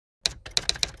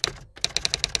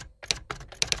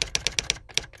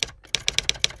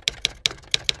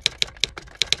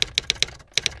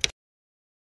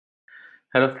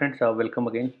Hello friends, welcome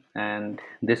again, and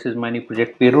this is my new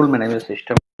project Payroll Management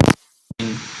System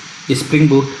in Spring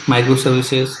Boot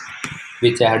microservices,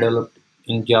 which I have developed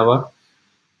in Java.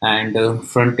 And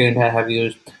front end I have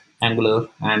used Angular,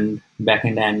 and back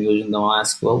end I am using the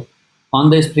MySQL. On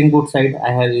the Spring Boot side,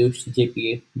 I have used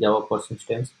JPA Java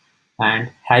Persistence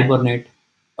and Hibernate.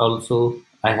 Also,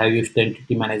 I have used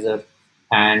Entity Manager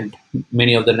and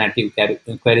many of the native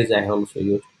queries I have also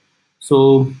used.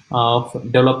 So for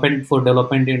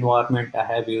development environment, I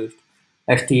have used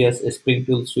STS Spring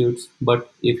Tool suites.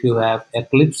 But if you have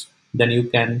Eclipse, then you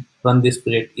can run this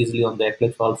project easily on the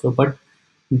Eclipse also. But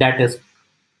that is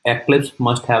Eclipse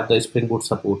must have the Spring Boot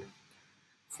support.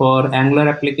 For Angular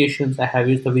applications, I have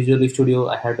used the Visual Studio.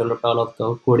 I have developed all of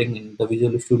the coding in the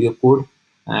Visual Studio code,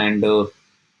 and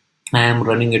I am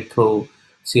running it through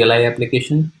CLI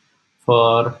application.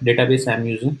 For database, I am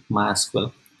using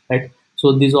MySQL. Right.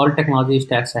 So these all technology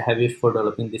stacks I have used for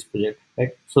developing this project.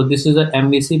 Right. So this is a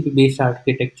MVC based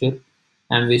architecture.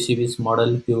 MVC is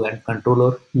model, view, and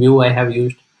controller. View I have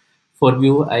used. For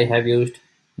view, I have used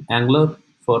Angular.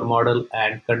 For model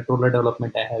and controller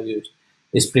development, I have used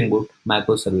Spring Boot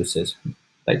microservices.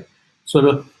 Right.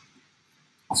 So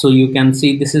so you can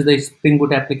see this is the Spring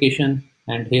Boot application,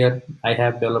 and here I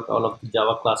have developed all of the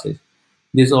Java classes.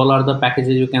 These all are the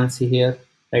packages you can see here,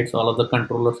 right? So all of the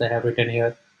controllers I have written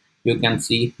here. You can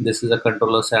see this is a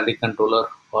controller, salary controller.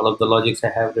 All of the logics I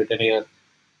have written here.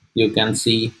 You can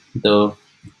see the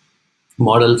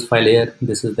models file here.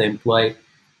 This is the employee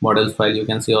models file. You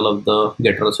can see all of the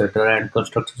getter, setter, and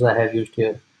constructors I have used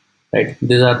here, right?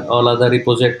 These are all other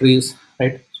repositories,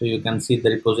 right? So you can see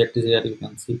the repositories here. You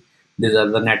can see these are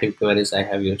the native queries I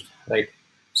have used, right?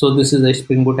 So this is the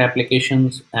Spring Boot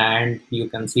applications, and you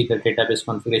can see the database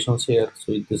configurations here.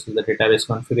 So this is the database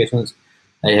configurations.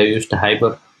 I have used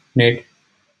Hibernate,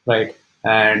 right?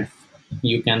 And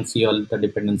you can see all the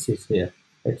dependencies here,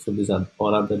 right? So these are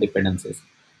all of the dependencies,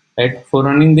 right? For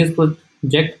running this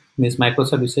project means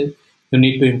microservices, you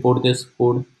need to import this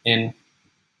code in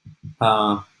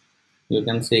uh, you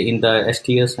can say in the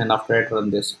STS, and after it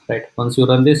run this, right? Once you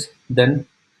run this, then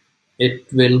it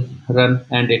will run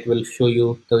and it will show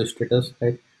you the status,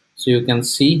 right? So you can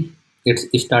see it's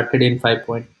started in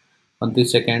 5.13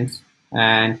 seconds,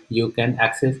 and you can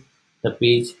access the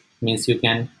page, means you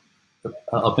can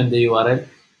open the URL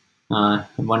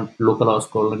one localhost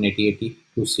colon 8080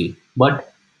 to see.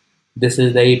 But this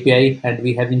is the API, and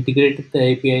we have integrated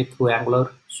the API through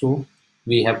Angular. So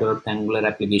we have developed Angular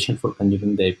application for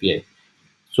consuming the API.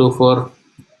 So for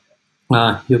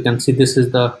you can see this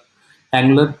is the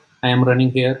Angular I am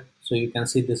running here. So you can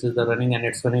see this is the running, and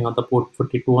it's running on the port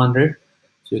 4200.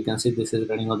 So you can see this is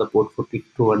running on the port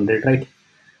 4200, right?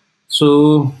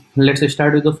 So let's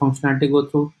start with the functionality go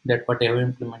through that what I have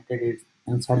implemented is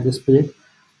inside this project.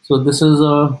 So this is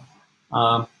a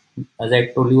uh, as I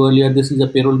told you earlier, this is a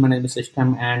payroll management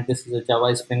system, and this is a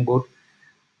Java Spring Boot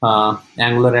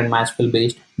Angular and MySQL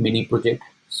based mini project.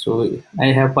 So I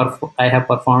have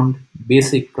performed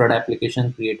basic Crud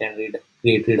application, create, read,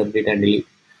 update, and delete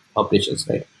operations,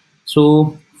 right?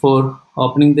 So for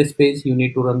opening this page, you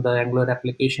need to run the Angular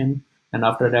application, and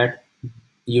after that,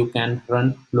 you can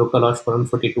run localhost run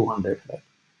 4200, right?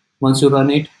 Once you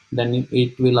run it, then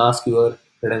it will ask your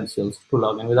credentials to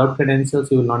log in. Without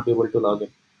credentials, you will not be able to log in.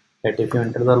 Right? If you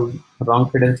enter the wrong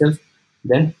credentials,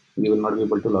 then you will not be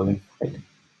able to log in. Right?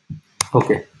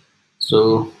 Okay.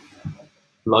 So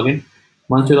login.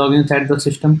 Once you log inside the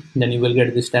system, then you will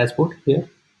get this dashboard here.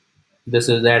 This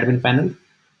is the admin panel,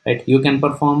 right? You can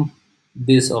perform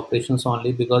these operations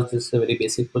only because this is a very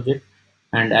basic project,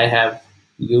 and I have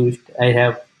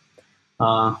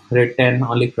written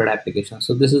only CRUD application.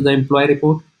 So this is the employee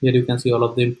report. Here you can see all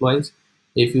of the employees.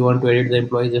 If you want to edit the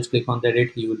employees, just click on the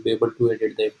edit. You will be able to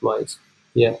edit the employees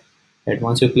here. Right?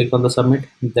 Once you click on the submit,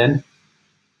 then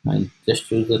and just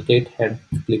choose the date and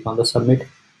click on the submit,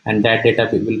 and that data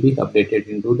will be updated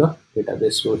into the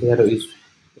database. So here is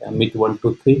mid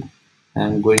 123.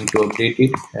 I'm going to update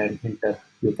it and enter.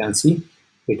 You can see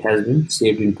it has been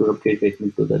saved into updated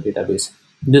into the database.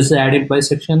 This is add employee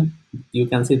section. You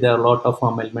can see there are a lot of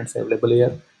form elements available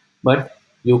here, but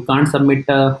you can't submit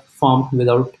a form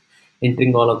without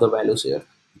entering all of the values here.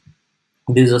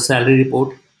 This is a salary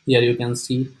report. Here you can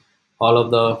see all of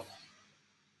the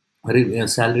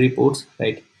salary reports,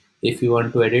 right? If you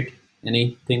want to edit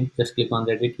anything, just click on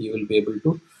the edit. You will be able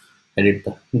to edit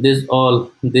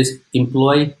this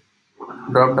employee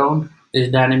drop down is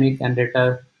dynamic, and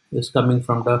data is coming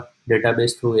from the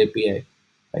database through API,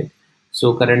 right?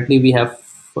 So currently we have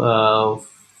uh,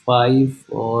 five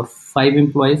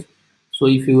employees. So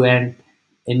if you add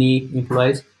any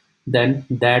employees, then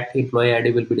that employee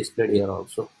ID will be displayed here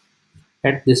also.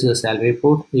 Right? This is a salary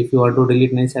report. If you want to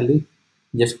delete any salary,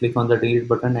 just click on the delete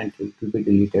button and it will be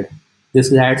deleted.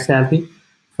 This is add salary.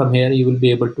 From here you will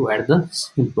be able to add the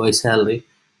employee salary,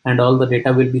 and all the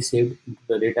data will be saved into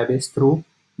the database through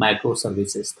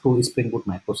microservices, through Spring Boot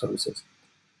microservices.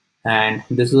 And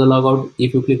this is a logout.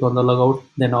 If you click on the logout,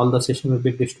 then all the session will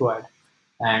be destroyed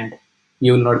and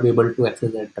you will not be able to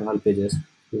access the internal pages.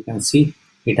 You can see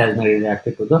it has been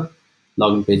redirected to the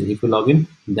login page. If you log in,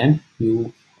 then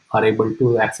you are able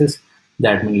to access the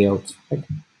admin layouts, right?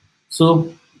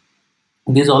 So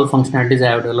these all functionalities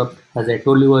I have developed. As I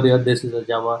told you earlier, this is a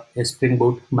Java, a Spring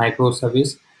Boot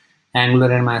microservice,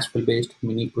 Angular and MySQL based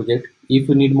mini project. If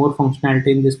you need more functionality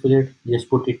in this project, just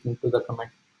put it into the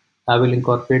comment. I will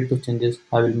incorporate the changes.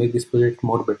 I will make this project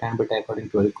more better and better according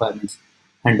to your requirements.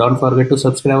 And don't forget to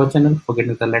subscribe our channel for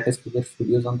getting the latest project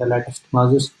videos on the latest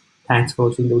technologies. Thanks for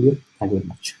watching the video. Thank you very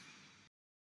much.